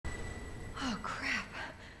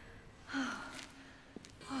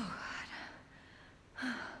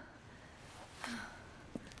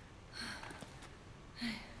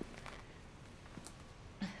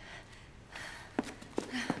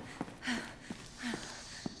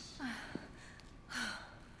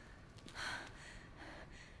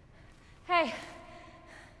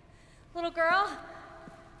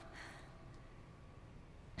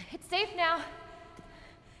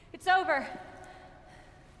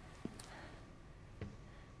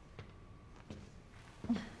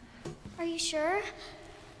Are you sure?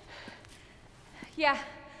 Yeah,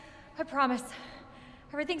 I promise.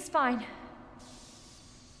 Everything's fine.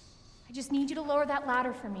 I just need you to lower that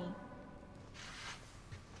ladder for me.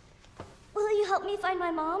 Will you help me find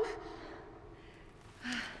my mom?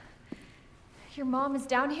 Your mom is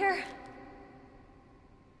down here?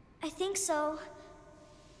 I think so.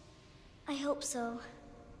 I hope so.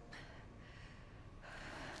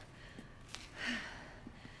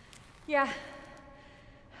 Yeah,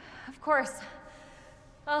 of course.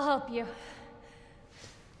 I'll help you.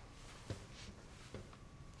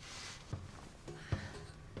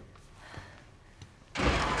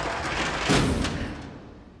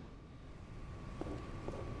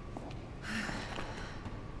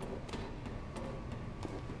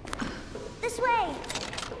 This way!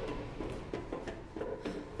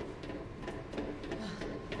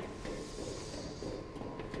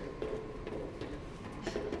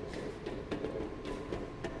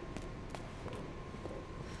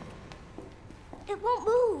 It won't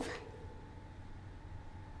move.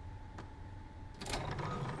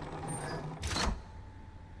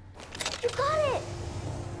 You got it!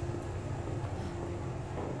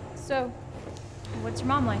 So, what's your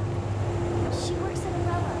mom like? She works at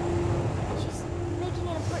Umbrella. She's making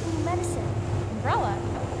an important new medicine. Umbrella?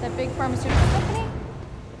 That big pharmaceutical company?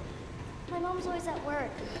 My mom's always at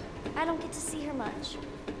work. I don't get to see her much.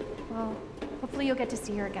 Well, hopefully you'll get to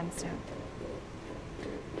see her again soon.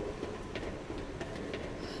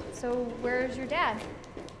 So, where's your dad?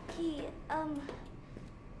 He,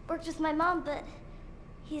 worked with my mom, but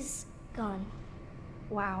he's gone.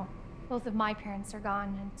 Wow. Both of my parents are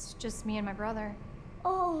gone. It's just me and my brother.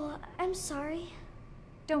 Oh, I'm sorry.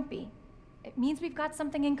 Don't be. It means we've got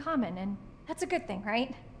something in common, and that's a good thing,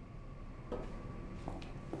 right?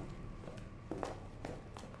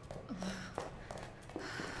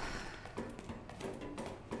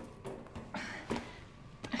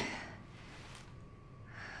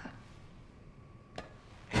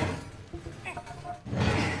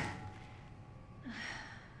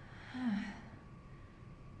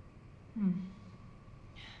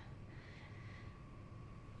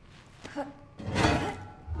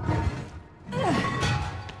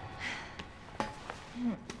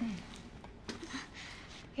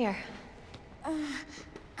 Here.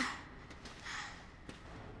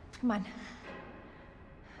 Come on.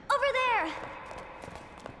 Over there!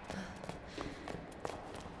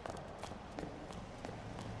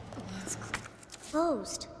 It's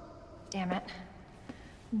closed. Damn it.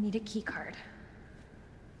 We need a key card.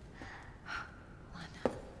 Hold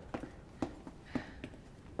on.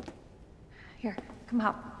 Here, come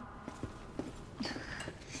help.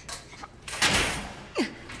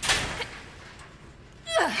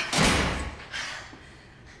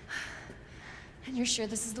 And you're sure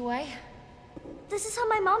this is the way? This is how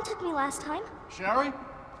my mom took me last time. Sherry?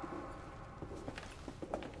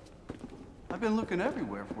 I've been looking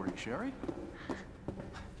everywhere for you, Sherry.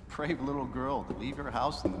 Brave little girl to leave your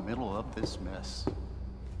house in the middle of this mess.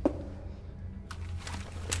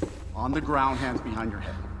 On the ground, hands behind your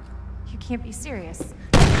head. You can't be serious.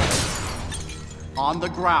 On the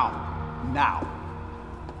ground, now.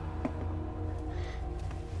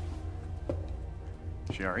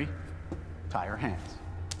 Sherry, tie her hands.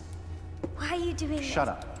 Why are you doing this? Shut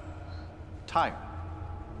up. Tie her.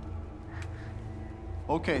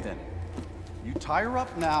 Okay then. You tie her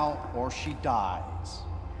up now, or she dies.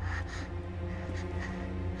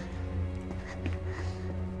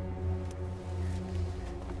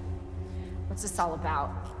 What's this all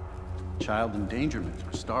about? Child endangerment,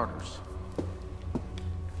 for starters.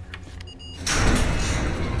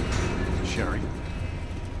 Sherry,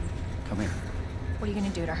 come here. What are you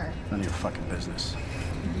gonna do to her? None of your fucking business.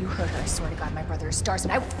 If you hurt her, I swear to God, my brother is stars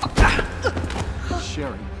and I will fuck.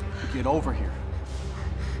 Sherry, get over here.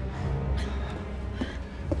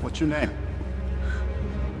 What's your name?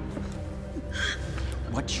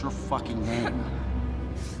 What's your fucking name?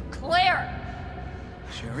 Claire!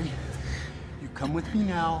 Sherry, you come with me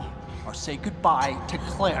now, or say goodbye to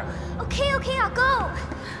Claire. Okay, I'll go.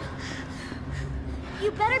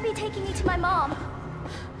 You better be taking me to my mom.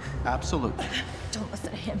 Absolutely. Don't listen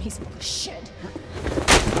to him, he's full of shit.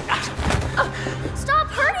 Stop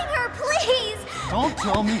hurting her, please! Don't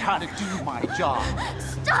tell me how to do my job.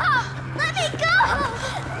 Stop! Let me go!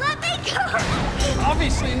 Let me go!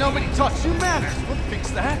 Obviously, nobody taught you manners. We'll fix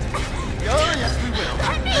that. Oh, yes, we will.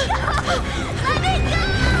 Let me go! Let me go!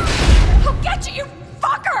 I'll get you, you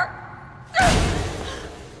fucker!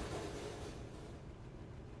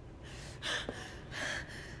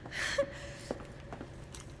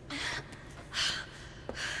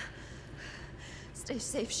 Stay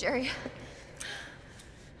safe, Sherry.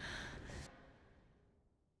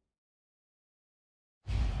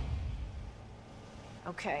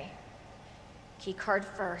 Okay. Key card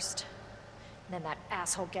first. And then that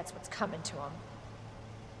asshole gets what's coming to him.